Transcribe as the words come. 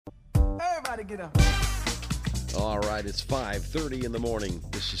Everybody get up. All right, it's 5:30 in the morning.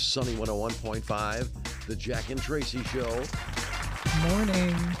 This is Sunny 101.5, the Jack and Traci Show.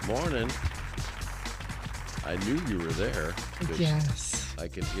 Morning. Morning. I knew you were there. Yes. I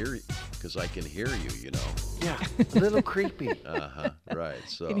can hear you, because I can hear you, you know. Yeah, a little creepy. Right,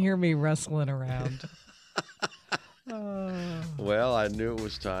 so. You can hear me rustling around. Well, I knew it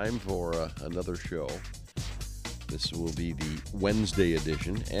was time for another show. This will be the Wednesday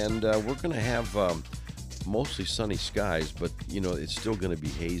edition, and we're going to have mostly sunny skies, but, you know, it's still going to be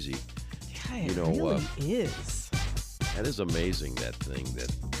hazy. Yeah, it You know, really is. That is amazing, that thing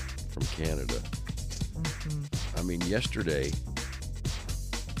that from Canada. Mm-hmm. I mean, yesterday,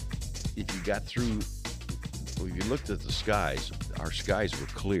 if you got through, if you looked at the skies, our skies were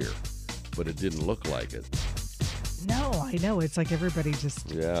clear, but it didn't look like it. No, I know. It's like everybody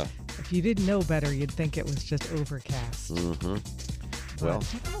just, Yeah. if you didn't know better, you'd think it was just overcast. Mm-hmm. But Well, it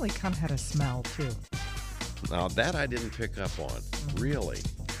definitely kind of had a smell, too. now that I didn't pick up on. Really?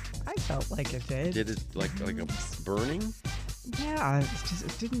 I felt like it did. Did it like a burning? Yeah, it's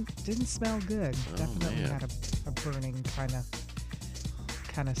just, it didn't smell good. Oh, Definitely man. had a burning kind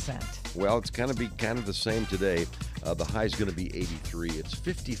of scent. Well, it's going to be kind of the same today. The high's going to be 83. It's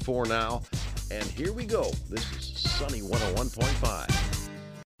 54 now. And here we go. This is Sunny 101.5.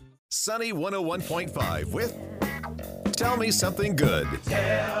 Sunny 101.5 with Tell Me Something Good.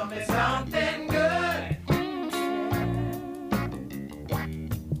 Tell me something good.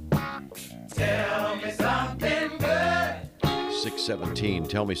 Tell me something good. 617.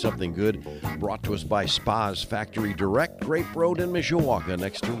 Tell me something good. Brought to us by Spa's Factory Direct, Grape Road in Mishawaka,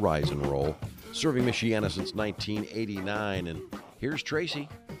 next to Rise and Roll. Serving Michiana since 1989. And here's Traci.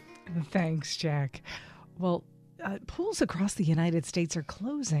 Thanks, Jack. Well, pools across the United States are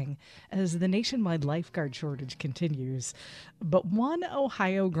closing as the nationwide lifeguard shortage continues. But one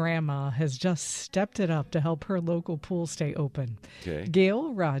Ohio grandma has just stepped it up to help her local pool stay open. Okay.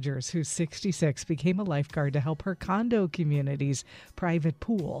 Gail Rogers, who's 66, became a lifeguard to help her condo community's private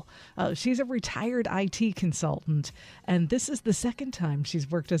pool. She's a retired IT consultant, and this is the second time she's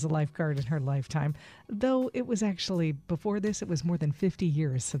worked as a lifeguard in her lifetime, though it was actually, before this, it was more than 50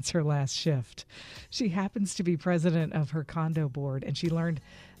 years since her last shift. She happens to be president of her condo board, and she learned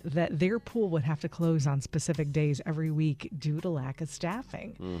that their pool would have to close on specific days every week due to lack of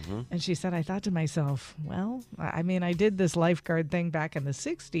staffing. Mm-hmm. And she said, I thought to myself, well, I mean, I did this lifeguard thing back in the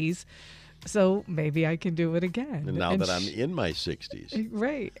 60s, so maybe I can do it again. And now that I'm in my 60s.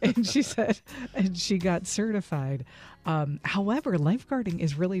 Right. And she said, and she got certified. However, lifeguarding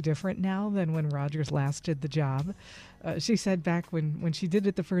is really different now than when Rogers last did the job. She said back when she did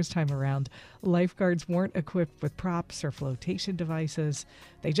it the first time around, lifeguards weren't equipped with props or flotation devices.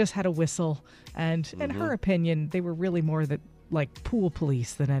 They just had a whistle. And in her opinion, they were really more like pool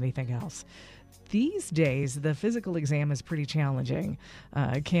police than anything else. These days, the physical exam is pretty challenging.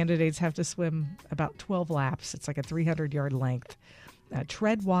 Candidates have to swim about 12 laps. It's like a 300-yard length.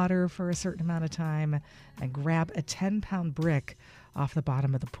 Tread water for a certain amount of time and grab a 10-pound brick off the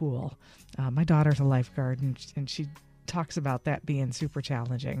bottom of the pool. My daughter's a lifeguard, and she talks about that being super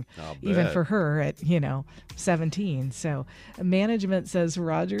challenging, even for her at, 17. So management says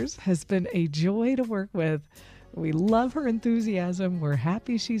Rogers has been a joy to work with. We love her enthusiasm. We're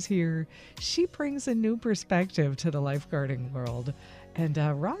happy she's here. She brings a new perspective to the lifeguarding world. And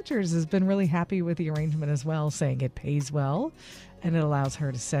Rogers has been really happy with the arrangement as well, saying it pays well and it allows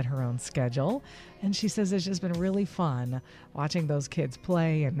her to set her own schedule. And she says it's just been really fun watching those kids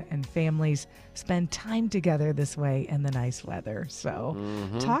play and families spend time together this way in the nice weather. So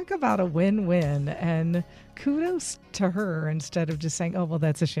talk about a win-win, and kudos to her instead of just saying, oh, well,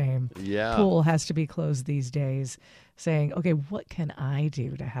 that's a shame. Yeah. Pool has to be closed these days, saying, okay, what can I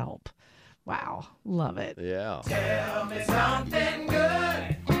do to help? Wow, love it. Yeah. Tell me something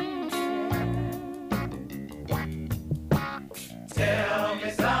good. Tell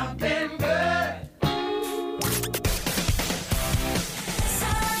me something good.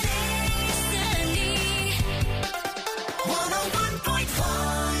 Sunny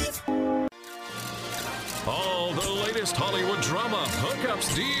 101.5. All the latest Hollywood drama,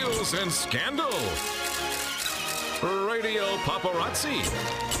 hookups, deals, and scandal. Radio Paparazzi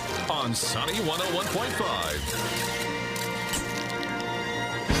on Sunny 101.5.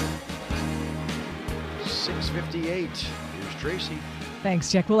 6:58. Here's Traci.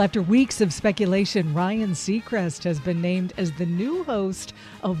 Thanks, Jack. Well, after weeks of speculation, Ryan Seacrest has been named as the new host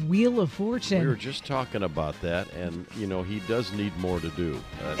of Wheel of Fortune. We were just talking about that, and, he does need more to do.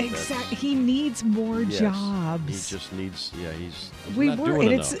 Exactly. He needs more jobs. He just needs, he's We not were, doing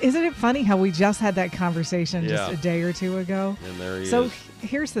and enough. isn't it funny how we just had that conversation just a day or two ago? And there he So is.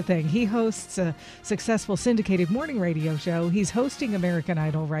 here's the thing. He hosts a successful syndicated morning radio show. He's hosting American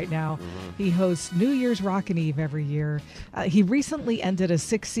Idol right now. He hosts New Year's Rockin' Eve every year. He recently ended a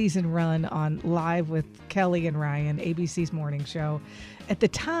 6-season run on Live with Kelly and Ryan, ABC's morning show. At the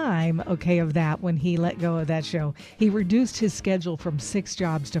time, of that, when he let go of that show, he reduced his schedule from 6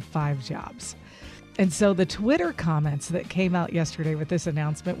 jobs to 5 jobs. And so the Twitter comments that came out yesterday with this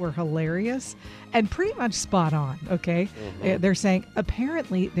announcement were hilarious and pretty much spot on, okay? They're saying,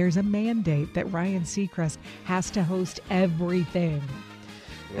 apparently there's a mandate that Ryan Seacrest has to host everything.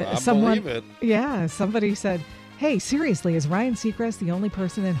 Well, I believe it. Yeah, somebody said, hey, seriously, is Ryan Seacrest the only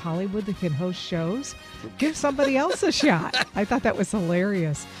person in Hollywood that can host shows? Give somebody else a shot. I thought that was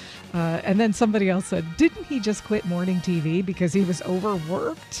hilarious. And then somebody else said, didn't he just quit morning TV because he was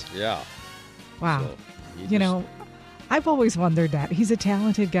overworked? Yeah. Wow. So I've always wondered that. He's a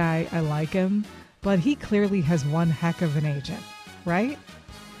talented guy. I like him. But he clearly has one heck of an agent, right?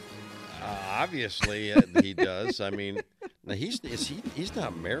 obviously he does. I mean, now he's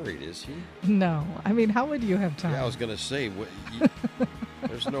not married, is he? No. I mean, how would you have time? Yeah, I was going to say,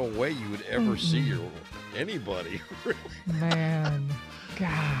 there's no way you would ever see anybody. Really. Man.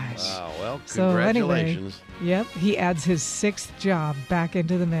 Gosh. Wow. Well, So anyway, congratulations. yep, he adds his 6th job back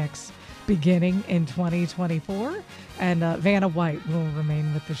into the mix beginning in 2024, and Vanna White will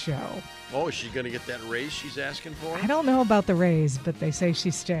remain with the show. Oh, is she going to get that raise she's asking for? I don't know about the raise, but they say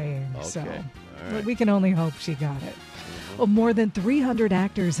she's staying, so All right. we can only hope she got it. Well, more than 300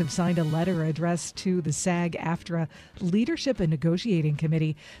 actors have signed a letter addressed to the SAG-AFTRA Leadership and Negotiating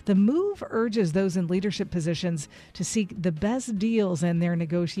Committee. The move urges those in leadership positions to seek the best deals in their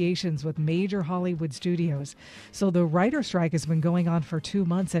negotiations with major Hollywood studios. So the writer strike has been going on for 2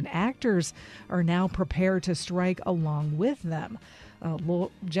 months, and actors are now prepared to strike along with them.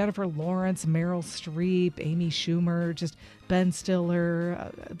 Jennifer Lawrence, Meryl Streep, Amy Schumer, just Ben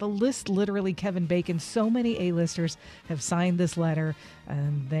Stiller, the list literally, Kevin Bacon, so many A-listers have signed this letter,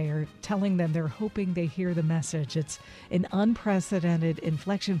 and they are telling them they're hoping they hear the message. It's an unprecedented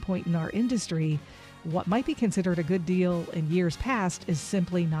inflection point in our industry. What might be considered a good deal in years past is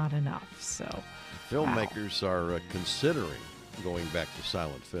simply not enough. So, Filmmakers are considering going back to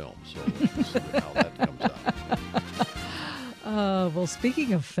silent film, so we'll see how that comes out. Well,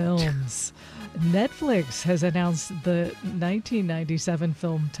 speaking of films, Netflix has announced the 1997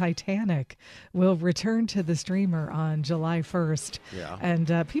 film Titanic will return to the streamer on July 1st. Yeah.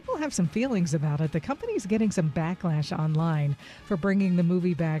 And people have some feelings about it. The company's getting some backlash online for bringing the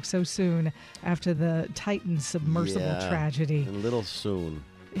movie back so soon after the Titan submersible tragedy. A little soon.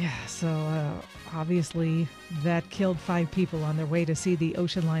 Yeah, so obviously that killed 5 people on their way to see the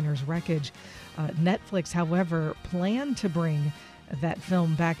ocean liner's wreckage. Netflix, however, planned to bring that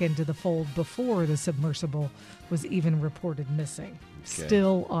film back into the fold before the submersible was even reported missing. Okay.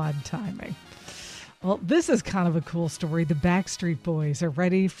 Still odd timing. Well, this is kind of a cool story. The Backstreet Boys are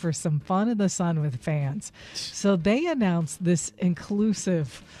ready for some fun in the sun with fans. So they announced this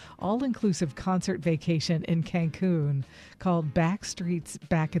all-inclusive concert vacation in Cancun called Backstreet's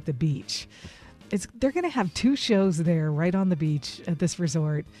Back at the Beach. They're going to have 2 shows there right on the beach at this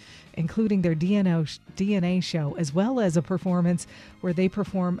resort, including their DNA show, as well as a performance where they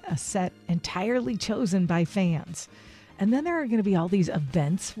perform a set entirely chosen by fans. And then there are going to be all these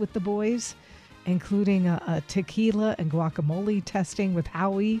events with the boys, including a tequila and guacamole testing with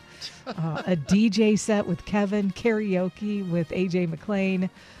Howie, a DJ set with Kevin, karaoke with AJ McLean,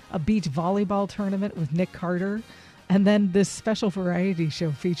 a beach volleyball tournament with Nick Carter, and then this special variety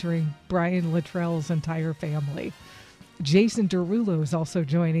show featuring Brian Littrell's entire family. Jason Derulo is also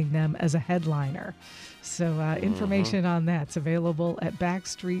joining them as a headliner. So information on that's available at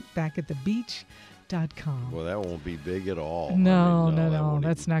backstreetbackatthebeach.com. Well, that won't be big at all. No, I mean, no.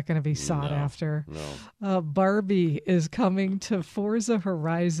 That's not going to be sought after. Barbie is coming to Forza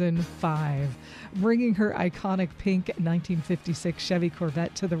Horizon 5, bringing her iconic pink 1956 Chevy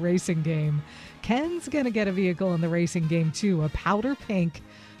Corvette to the racing game. Ken's going to get a vehicle in the racing game, too, a powder pink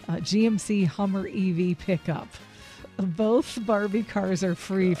GMC Hummer EV pickup. Both Barbie cars are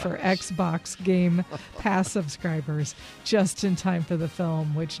free for Xbox Game Pass subscribers just in time for the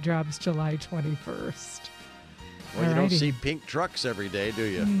film, which drops July 21st. Well, you don't see pink trucks every day, do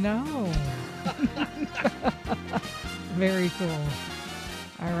you? No. Very cool.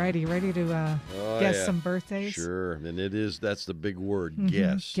 All righty, ready to guess some birthdays? Sure, and that's the big word,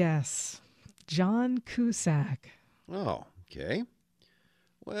 guess. Guess. John Cusack. Oh, okay.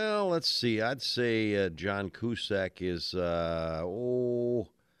 Well, let's see. I'd say John Cusack is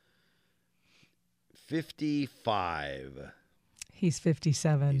 55. He's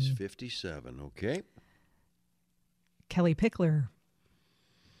 57. He's 57, okay. Kelly Pickler.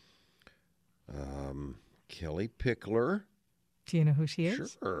 Kelly Pickler. Do you know who she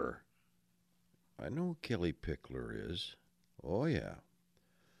is? Sure. I know who Kelly Pickler is. Oh, yeah.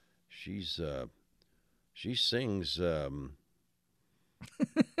 She sings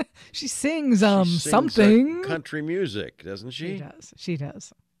She sings something. something. Country music, doesn't she? She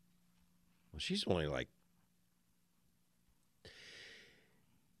does. Well, she's only like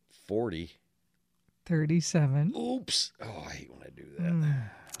 40. 37. Oops. Oh, I hate when I do that.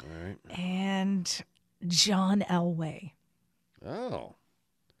 All right. And John Elway. Oh.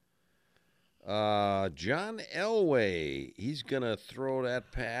 John Elway. He's gonna throw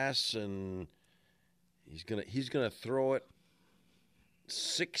that pass, and he's gonna throw it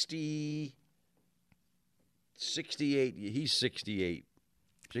 68. He's 68.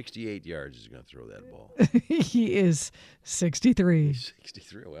 68 yards he's going to throw that ball. He is 63.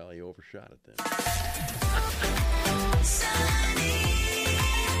 63. Well, he overshot it then. Sunny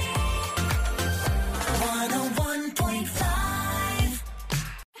 101.5.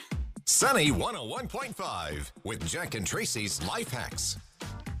 Sunny 101.5 with Jack and Tracy's Life Hacks.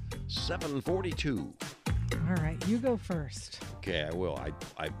 7:42. All right, you go first. Okay, I will. I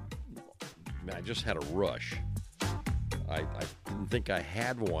just had a rush. I didn't think I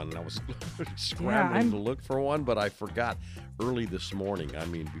had one. I was scrambling to look for one, but I forgot early this morning. I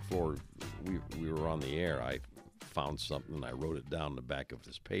mean, before we were on the air, I found something and I wrote it down in the back of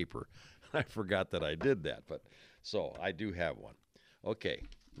this paper. I forgot that I did that, but so I do have one. Okay,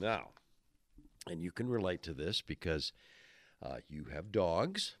 now, and you can relate to this because you have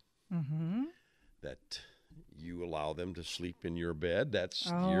dogs that you allow them to sleep in your bed. That's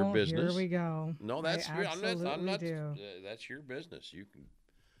your business. Here we go. No, that's I absolutely I'm not. do. That's your business. You can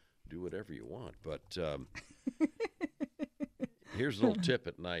do whatever you want. But here's a little tip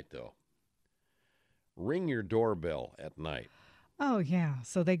at night, though. Ring your doorbell at night. Oh, yeah.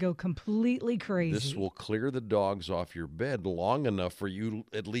 So they go completely crazy. This will clear the dogs off your bed long enough for you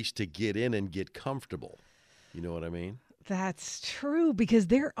at least to get in and get comfortable. You know what I mean? That's true, because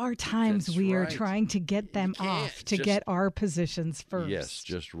there are times we are trying to get them off to get our positions first. Yes,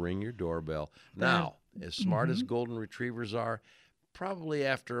 just ring your doorbell. Now, as smart as golden retrievers are, probably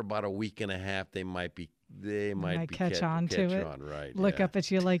after about a week and a half, they might catch on to it. Right? Look up at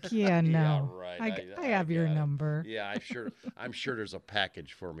you like, yeah, no, yeah, right. I have your number. Yeah, I'm sure there's a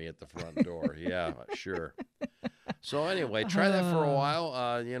package for me at the front door. Yeah, sure. So anyway, try that for a while,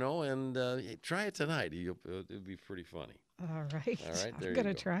 and try it tonight. It'll be pretty funny. All right. There I'm going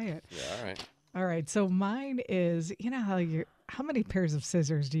to go. try it. Yeah, all right. All right. So mine is, how many pairs of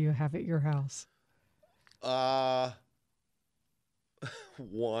scissors do you have at your house?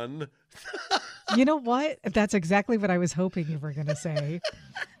 One. You know what? That's exactly what I was hoping you were going to say.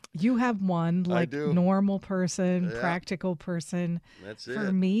 You have one, like normal person, practical person. That's it.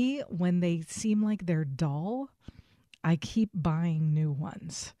 For me, when they seem like they're dull, I keep buying new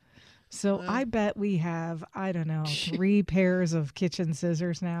ones. So I bet we have, 3 pairs of kitchen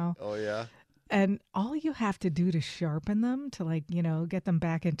scissors now. Oh, yeah? And all you have to do to sharpen them, to get them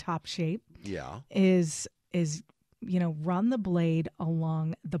back in top shape, is run the blade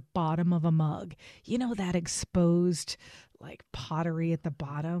along the bottom of a mug. You know, that exposed pottery at the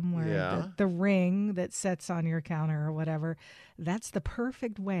bottom where the ring that sets on your counter or whatever. That's the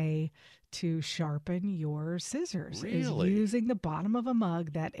perfect way to sharpen your scissors. Really? Is using the bottom of a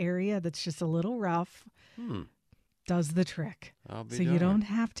mug, that area that's just a little rough, does the trick. So you don't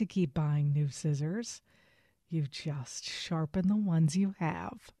have to keep buying new scissors. You just sharpen the ones you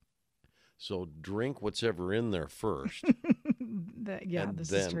have. So drink whatever in there first.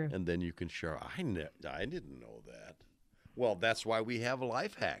 This is true. And then you can share. I didn't know that. Well, that's why we have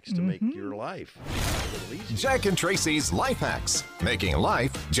life hacks, to make your life a little easier. Jack and Tracy's Life Hacks, making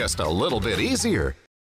life just a little bit easier.